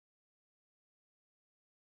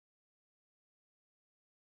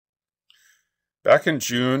Back in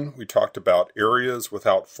June, we talked about areas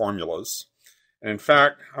without formulas. And in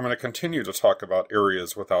fact, I'm going to continue to talk about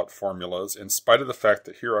areas without formulas in spite of the fact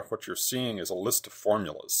that here what you're seeing is a list of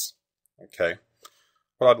formulas. Okay?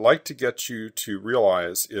 What I'd like to get you to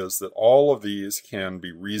realize is that all of these can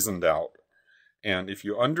be reasoned out. And if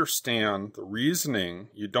you understand the reasoning,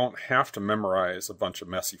 you don't have to memorize a bunch of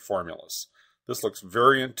messy formulas. This looks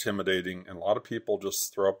very intimidating, and a lot of people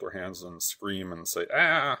just throw up their hands and scream and say,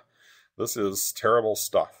 this is terrible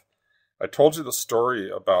stuff. I told you the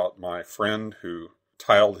story about my friend who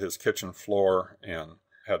tiled his kitchen floor and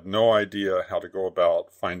had no idea how to go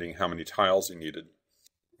about finding how many tiles he needed.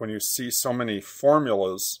 When you see so many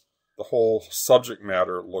formulas, the whole subject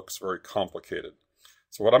matter looks very complicated.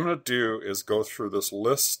 So what I'm going to do is go through this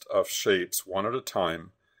list of shapes one at a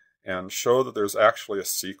time and show that there's actually a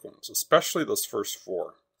sequence, especially those first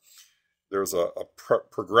four. There's a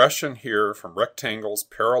progression here from rectangles,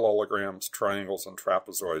 parallelograms, triangles, and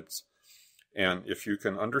trapezoids. And if you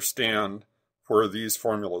can understand where these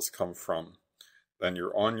formulas come from, then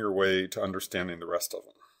you're on your way to understanding the rest of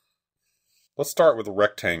them. Let's start with a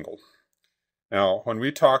rectangle. Now, when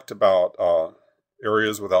we talked about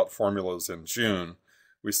areas without formulas in June,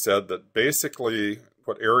 we said that basically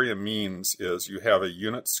what area means is you have a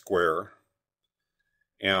unit square,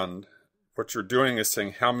 and what you're doing is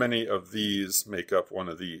saying how many of these make up one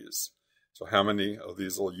of these. So how many of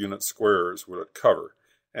these little unit squares would it cover?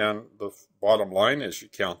 And the bottom line is you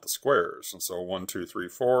count the squares. And so 1, 2, 3,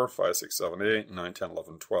 4, 5, 6, 7, 8, 9, 10,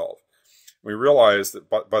 11, 12. We realize that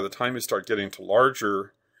by the time you start getting to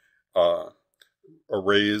larger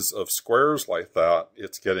arrays of squares like that,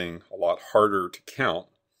 it's getting a lot harder to count.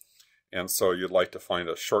 And so you'd like to find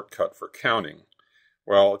a shortcut for counting.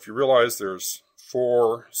 Well, if you realize there's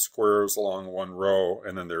 4 squares along one row,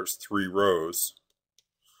 and then there's 3 rows,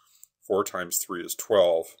 4 times 3 is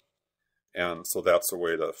 12. And so that's a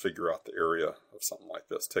way to figure out the area of something like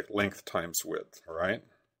this. Take length times width, all right?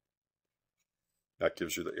 That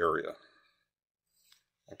gives you the area.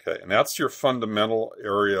 Okay, and that's your fundamental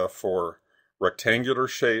area for rectangular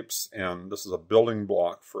shapes, and this is a building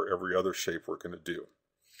block for every other shape we're going to do.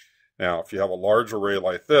 Now, if you have a large array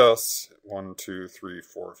like this, 1, 2, 3,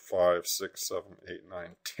 4, 5, 6, 7, 8,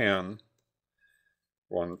 9, 10.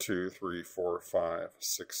 1, 2, 3, 4, 5,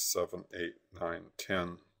 6, 7, 8, 9,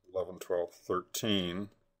 10, 11, 12, 13.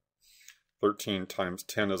 13 times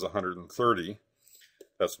 10 is 130.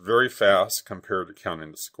 That's very fast compared to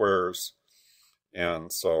counting the squares.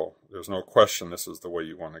 And so there's no question this is the way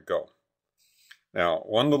you want to go. Now,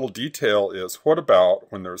 one little detail is, what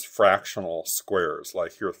about when there's fractional squares,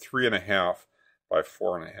 like here 3.5 by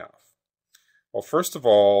 4.5? Well, first of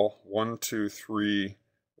all, 1, 2, 3,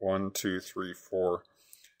 1, 2, 3, 4.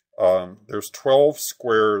 There's 12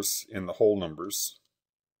 squares in the whole numbers.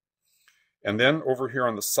 And then over here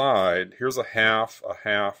on the side, here's a half, a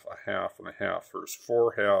half, a half, and a half. There's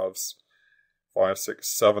 4 halves, 5, 6,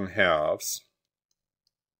 7 halves.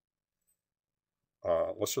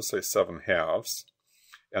 Let's just say 7 halves.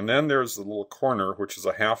 And then there's the little corner, which is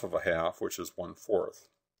a half of a half, which is 1/4.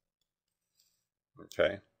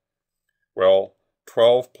 Okay. Well,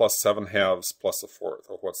 12 plus 7 halves plus a fourth.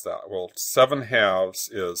 Well, what's that? Well, 7 halves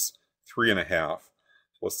is 3.5.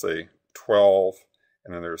 Let's say 12,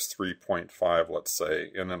 and then there's 3.5, let's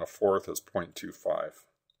say, and then a fourth is 0.25.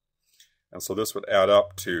 And so this would add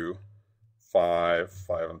up to 5,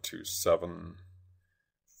 5 and 2, 7,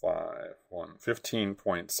 5, 1,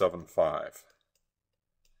 15.75.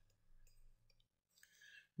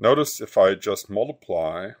 Notice if I just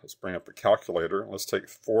multiply, let's bring up the calculator, let's take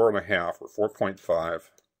 4.5 or 4.5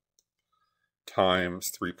 times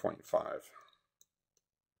 3.5.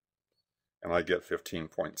 And I get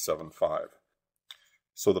 15.75.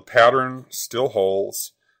 So the pattern still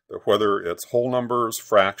holds, that whether it's whole numbers,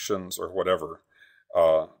 fractions, or whatever.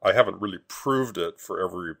 I haven't really proved it for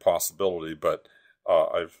every possibility, but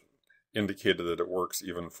I've indicated that it works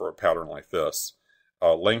even for a pattern like this.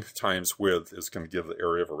 Length times width is going to give the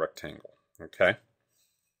area of a rectangle. Okay?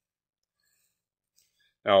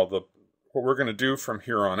 Now, what we're going to do from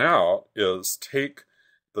here on out is take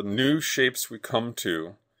the new shapes we come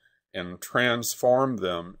to and transform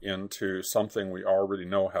them into something we already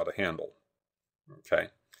know how to handle. Okay?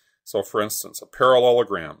 So, for instance, a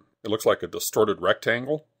parallelogram. It looks like a distorted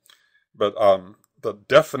rectangle, but the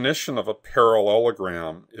definition of a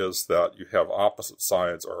parallelogram is that you have opposite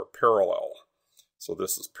sides are parallel. So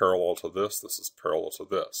this is parallel to this, this is parallel to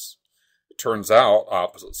this. It turns out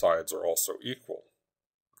opposite sides are also equal.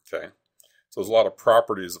 Okay? So there's a lot of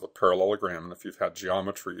properties of a parallelogram, and if you've had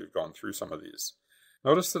geometry, you've gone through some of these.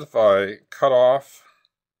 Notice that if I cut off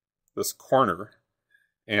this corner,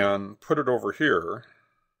 and put it over here.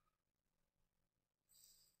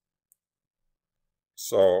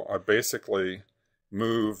 So I basically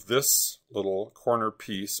move this little corner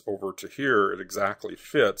piece over to here. It exactly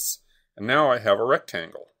fits. And now I have a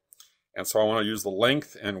rectangle. And so I want to use the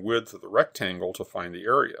length and width of the rectangle to find the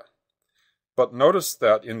area. But notice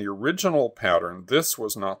that in the original pattern, this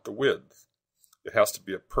was not the width. It has to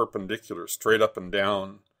be a perpendicular, straight up and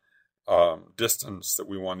down distance that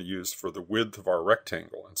we want to use for the width of our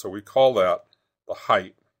rectangle. And so we call that the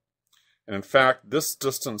height. And in fact, this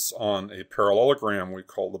distance on a parallelogram we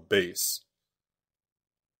call the base.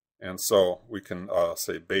 And so we can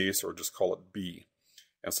say base or just call it B.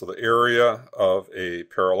 And so the area of a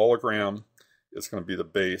parallelogram is going to be the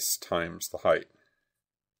base times the height,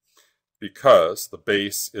 because the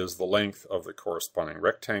base is the length of the corresponding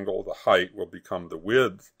rectangle. The height will become the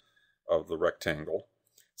width of the rectangle.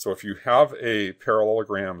 So if you have a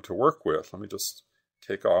parallelogram to work with, let me just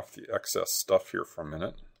take off the excess stuff here for a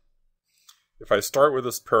minute. If I start with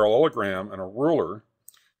this parallelogram and a ruler,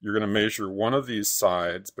 you're going to measure one of these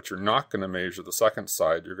sides, but you're not going to measure the second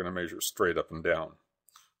side. You're going to measure straight up and down.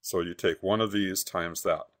 So you take one of these times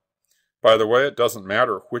that. By the way, it doesn't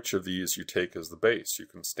matter which of these you take as the base. You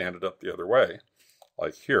can stand it up the other way,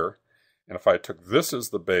 like here. And if I took this as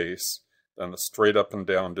the base, then the straight up and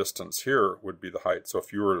down distance here would be the height. So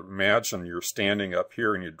if you were to imagine you're standing up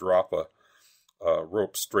here and you drop a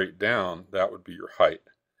rope straight down, that would be your height.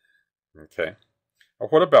 Okay. Now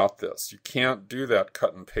what about this? You can't do that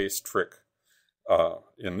cut and paste trick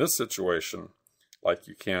in this situation like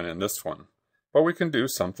you can in this one. But we can do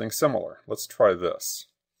something similar. Let's try this.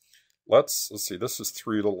 Let's see, this is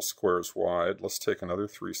 3 little squares wide. Let's take another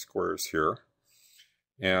 3 squares here.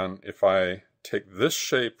 And if I take this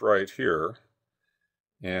shape right here,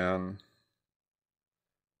 and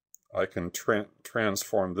I can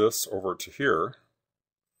transform this over to here,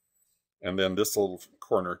 and then this little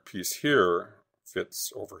corner piece here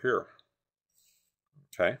fits over here.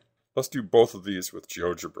 Okay, let's do both of these with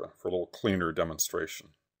GeoGebra for a little cleaner demonstration.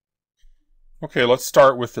 Okay, let's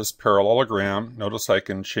start with this parallelogram. Notice I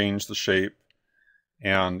can change the shape,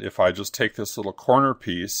 and if I just take this little corner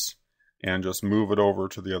piece and just move it over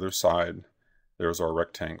to the other side, there's our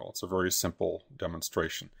rectangle. It's a very simple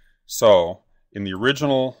demonstration. So, in the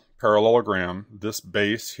original parallelogram, this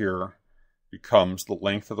base here becomes the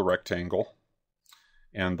length of the rectangle,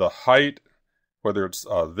 and the height, whether it's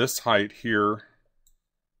this height here,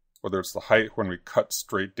 whether it's the height when we cut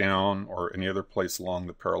straight down or any other place along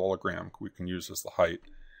the parallelogram, we can use as the height,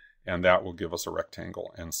 and that will give us a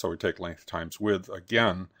rectangle. And so we take length times width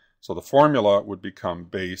again, so the formula would become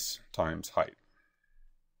base times height.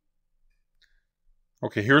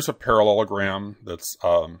 Okay, here's a parallelogram that's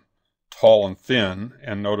tall and thin,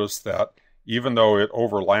 and notice that even though it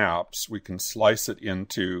overlaps, we can slice it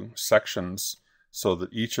into sections so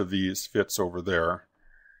that each of these fits over there.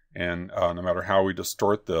 And no matter how we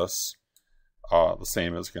distort this, the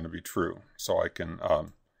same is going to be true. So I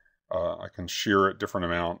can shear at different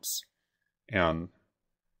amounts, and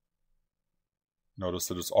notice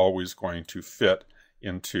that it's always going to fit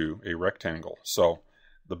into a rectangle. So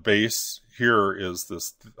the base here is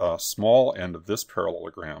this small end of this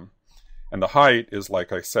parallelogram, and the height is,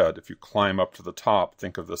 like I said, if you climb up to the top,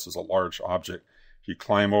 think of this as a large object. If you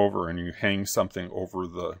climb over and you hang something over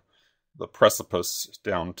the precipice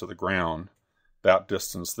down to the ground, that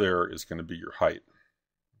distance there is going to be your height.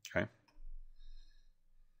 Okay.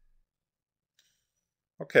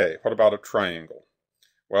 Okay, what about a triangle?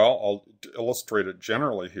 Well, I'll illustrate it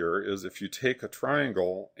generally here. Is if you take a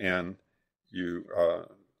triangle and you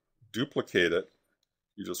duplicate it,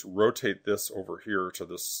 you just rotate this over here to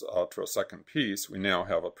this to a second piece, we now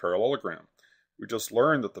have a parallelogram. We just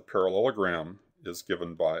learned that the parallelogram is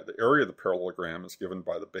given by, the area of the parallelogram is given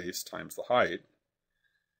by the base times the height.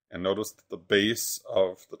 And notice that the base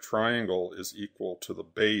of the triangle is equal to the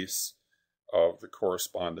base of the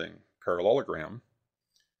corresponding parallelogram.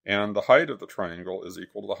 And the height of the triangle is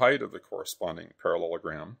equal to the height of the corresponding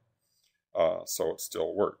parallelogram. So it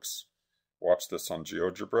still works. Watch this on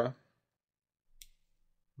GeoGebra.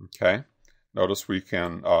 Okay. Notice we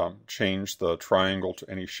can change the triangle to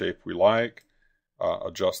any shape we like.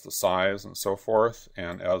 Adjust the size and so forth,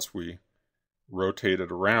 and as we rotate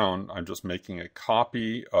it around, I'm just making a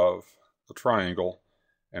copy of the triangle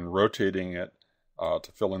and rotating it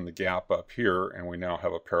to fill in the gap up here, and we now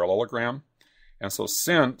have a parallelogram. And so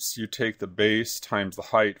since you take the base times the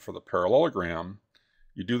height for the parallelogram,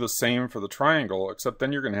 you do the same for the triangle, except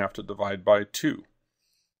then you're going to have to divide by 2,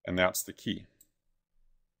 and that's the key.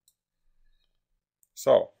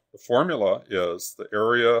 So the formula is the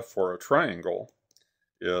area for a triangle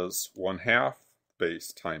is 1/2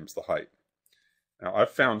 base times the height. Now,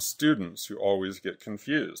 I've found students who always get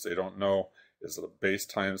confused. They don't know, is it a base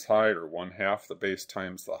times height or 1/2 the base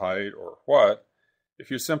times the height or what?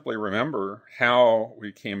 If you simply remember how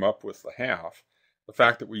we came up with the half, the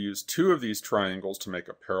fact that we use 2 of these triangles to make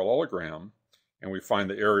a parallelogram, and we find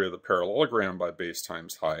the area of the parallelogram by base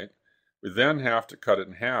times height, we then have to cut it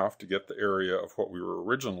in half to get the area of what we were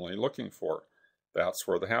originally looking for. That's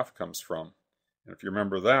where the half comes from. And if you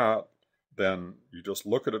remember that, then you just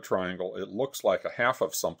look at a triangle, it looks like a half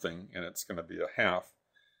of something, and it's going to be a half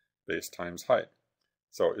base times height.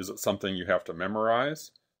 So is it something you have to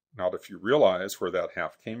memorize? Not if you realize where that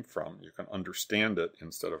half came from. You can understand it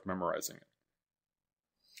instead of memorizing it.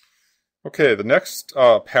 Okay, the next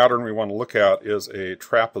pattern we want to look at is a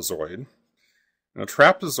trapezoid. And a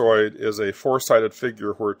trapezoid is a 4-sided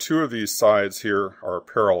figure where 2 of these sides here are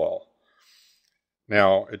parallel.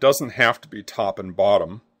 Now, it doesn't have to be top and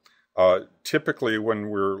bottom. Typically, when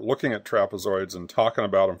we're looking at trapezoids and talking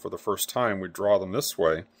about them for the first time, we draw them this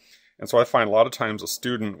way. And so I find a lot of times a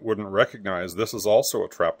student wouldn't recognize this is also a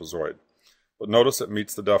trapezoid. But notice it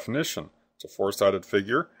meets the definition. It's a 4-sided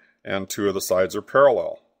figure, and 2 of the sides are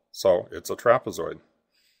parallel. So it's a trapezoid.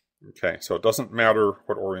 Okay, so it doesn't matter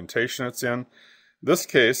what orientation it's in. In this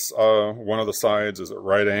case, one of the sides is at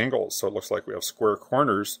right angles, so it looks like we have square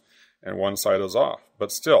corners, and one side is off.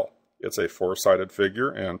 But still, it's a 4-sided figure,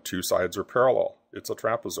 and 2 sides are parallel. It's a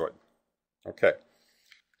trapezoid.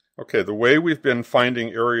 Okay, the way we've been finding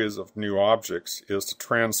areas of new objects is to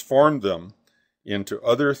transform them into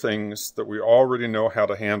other things that we already know how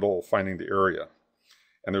to handle finding the area.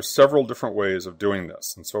 And there's several different ways of doing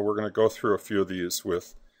this. And so we're going to go through a few of these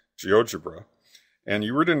with GeoGebra. And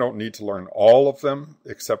you really don't need to learn all of them,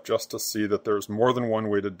 except just to see that there's more than one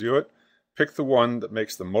way to do it. Pick the one that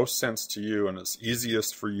makes the most sense to you and is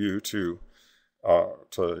easiest for you to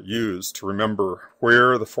use to remember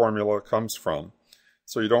where the formula comes from.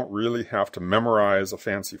 So you don't really have to memorize a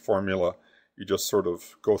fancy formula. You just sort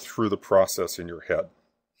of go through the process in your head.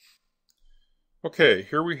 Okay,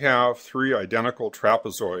 here we have 3 identical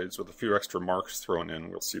trapezoids with a few extra marks thrown in.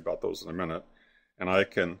 We'll see about those in a minute. And I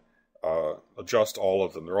can adjust all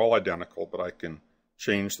of them. They're all identical, but I can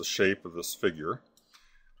change the shape of this figure.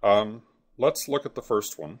 Let's look at the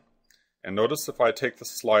first one. And notice if I take the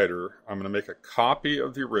slider, I'm going to make a copy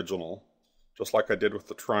of the original, just like I did with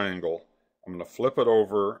the triangle. I'm going to flip it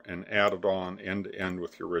over and add it on end to end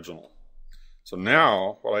with the original. So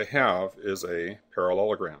now what I have is a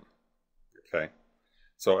parallelogram. Okay.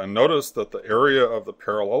 So, and notice that the area of the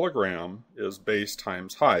parallelogram is base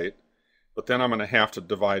times height, but then I'm going to have to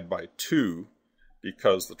divide by 2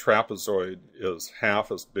 because the trapezoid is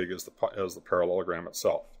half as big as the parallelogram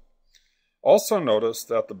itself. Also notice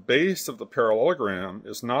that the base of the parallelogram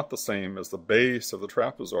is not the same as the base of the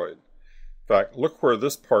trapezoid. In fact, look where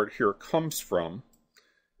this part here comes from.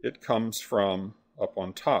 It comes from up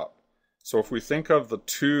on top. So if we think of the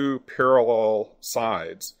 2 parallel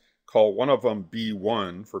sides, call one of them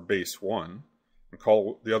B1 for base 1, and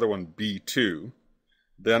call the other one B2.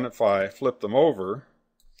 Then if I flip them over,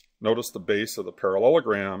 notice the base of the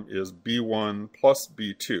parallelogram is B1 plus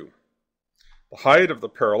B2. The height of the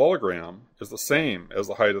parallelogram is the same as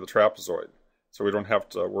the height of the trapezoid, so we don't have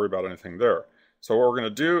to worry about anything there. So what we're going to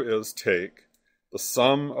do is take the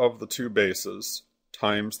sum of the 2 bases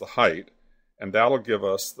times the height, and that'll give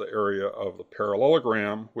us the area of the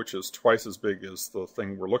parallelogram, which is twice as big as the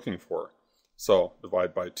thing we're looking for. So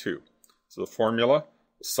divide by 2. So the formula,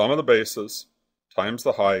 the sum of the bases times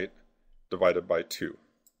the height divided by 2.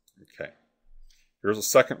 Okay. Here's a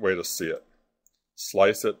second way to see it.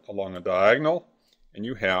 Slice it along a diagonal, and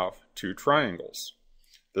you have 2 triangles.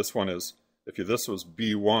 This one is, this was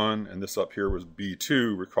B1 and this up here was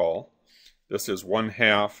B2, recall. This is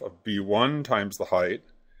 1/2 of B1 times the height.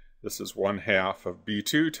 This is 1/2 of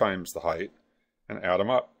B2 times the height, and add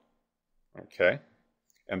them up. Okay?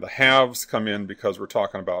 And the halves come in because we're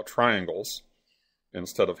talking about triangles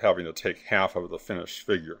instead of having to take half of the finished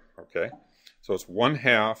figure. Okay? So it's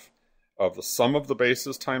 1/2 of the sum of the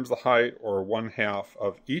bases times the height, or 1/2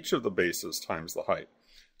 of each of the bases times the height.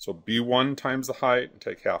 So B1 times the height, and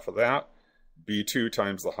take half of that. B2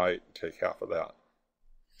 times the height, and take half of that.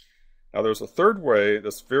 Now there's a third way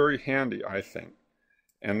that's very handy, I think,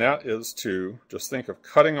 and that is to just think of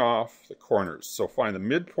cutting off the corners. So find the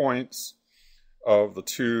midpoints of the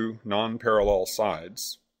 2 non-parallel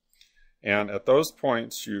sides, and at those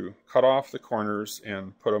points you cut off the corners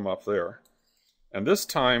and put them up there. And this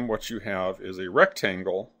time what you have is a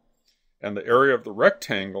rectangle, and the area of the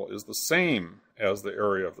rectangle is the same as the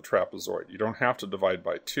area of the trapezoid. You don't have to divide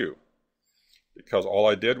by 2, because all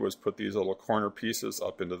I did was put these little corner pieces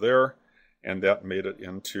up into there, and that made it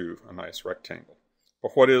into a nice rectangle.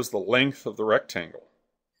 But what is the length of the rectangle?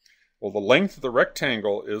 Well, the length of the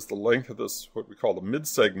rectangle is the length of this, what we call the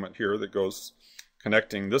mid-segment here, that goes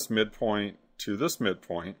connecting this midpoint to this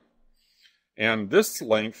midpoint. And this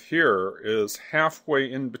length here is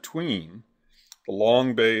halfway in between the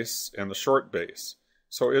long base and the short base.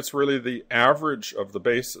 So it's really the average of the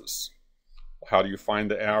bases. How do you find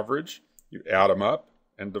the average? You add them up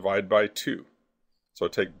and divide by 2. So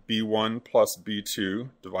take B1 plus B2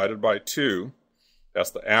 divided by 2.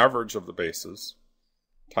 That's the average of the bases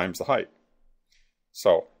times the height.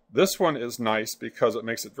 So this one is nice because it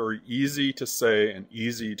makes it very easy to say and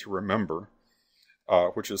easy to remember,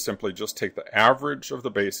 which is simply just take the average of the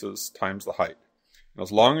bases times the height. And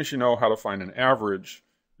as long as you know how to find an average,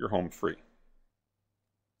 you're home free.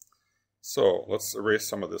 So let's erase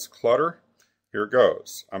some of this clutter. Here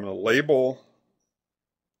goes. I'm going to label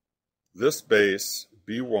this base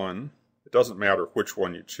B1. It doesn't matter which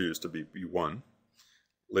one you choose to be B1.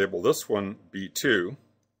 Label this one B2.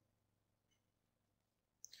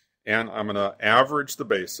 And I'm going to average the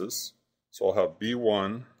bases. So I'll have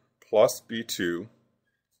B1 plus B2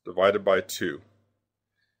 divided by 2.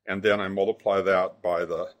 And then I multiply that by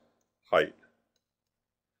the height.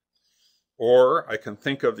 Or I can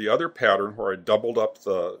think of the other pattern where I doubled up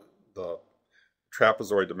the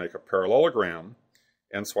trapezoid to make a parallelogram.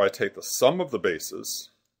 And so I take the sum of the bases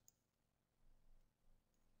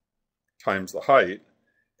times the height,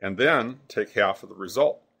 and then take half of the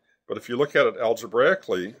result. But if you look at it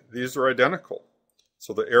algebraically, these are identical.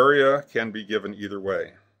 So the area can be given either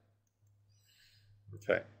way.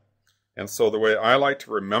 Okay. And so the way I like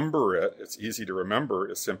to remember it, it's easy to remember,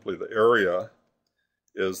 is simply the area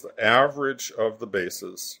is the average of the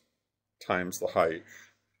bases times the height.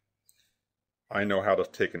 I know how to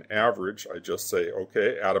take an average. I just say,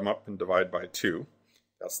 okay, add them up and divide by 2.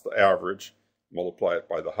 That's the average. Multiply it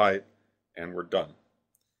by the height, and we're done.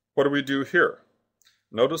 What do we do here?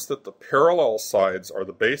 Notice that the parallel sides are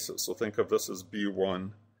the bases. So think of this as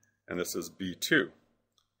B1 and this is B2.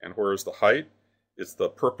 And where is the height? It's the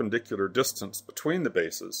perpendicular distance between the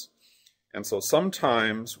bases. And so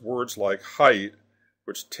sometimes words like height,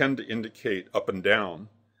 which tend to indicate up and down,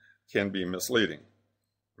 can be misleading.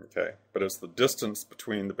 Okay, but it's the distance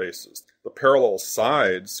between the bases. The parallel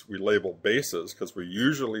sides we label bases because we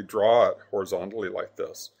usually draw it horizontally like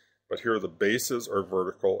this. But here the bases are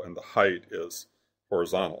vertical and the height is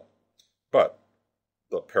horizontal. But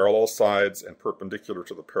the parallel sides and perpendicular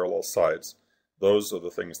to the parallel sides, those are the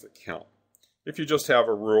things that count. If you just have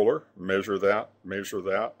a ruler, measure that,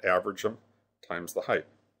 average them, times the height.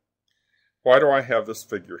 Why do I have this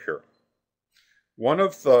figure here? One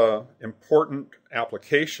of the important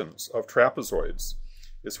applications of trapezoids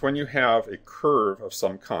is when you have a curve of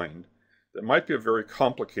some kind that might be a very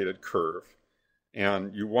complicated curve,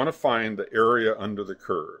 and you want to find the area under the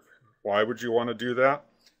curve. Why would you want to do that?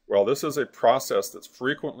 Well, this is a process that's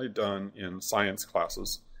frequently done in science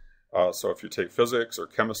classes. So if you take physics or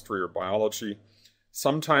chemistry or biology,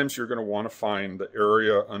 sometimes you're going to want to find the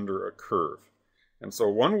area under a curve. And so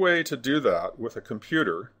one way to do that with a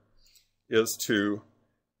computer is to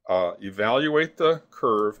evaluate the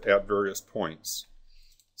curve at various points.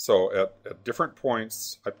 So at different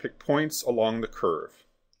points, I pick points along the curve.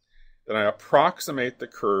 Then I approximate the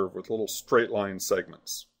curve with little straight line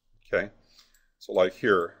segments. Okay, so like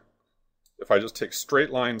here, if I just take straight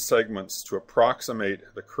line segments to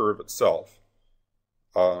approximate the curve itself,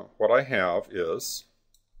 what I have is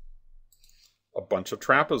a bunch of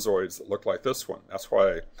trapezoids that look like this one. That's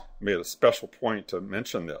why I made a special point to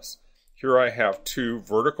mention this. Here I have two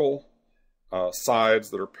vertical sides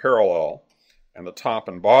that are parallel, and the top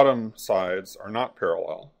and bottom sides are not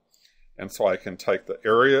parallel. And so I can take the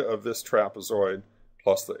area of this trapezoid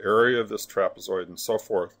plus the area of this trapezoid and so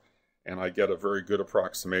forth, and I get a very good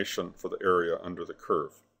approximation for the area under the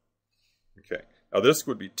curve. Okay, now this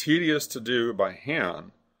would be tedious to do by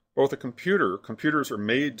hand, but with a computer, computers are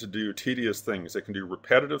made to do tedious things. They can do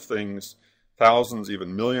repetitive things thousands,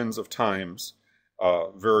 even millions of times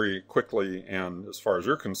very quickly and, as far as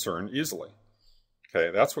you're concerned, easily.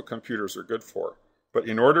 Okay, that's what computers are good for. But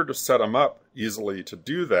in order to set them up easily to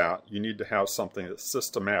do that, you need to have something that's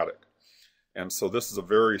systematic. And so this is a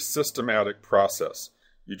very systematic process.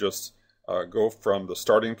 You just go from the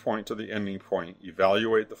starting point to the ending point,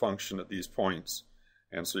 evaluate the function at these points,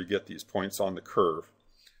 and so you get these points on the curve,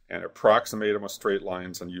 and approximate them with straight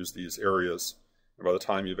lines and use these areas. And by the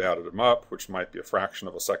time you've added them up, which might be a fraction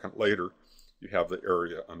of a second later, you have the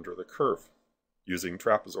area under the curve using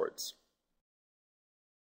trapezoids.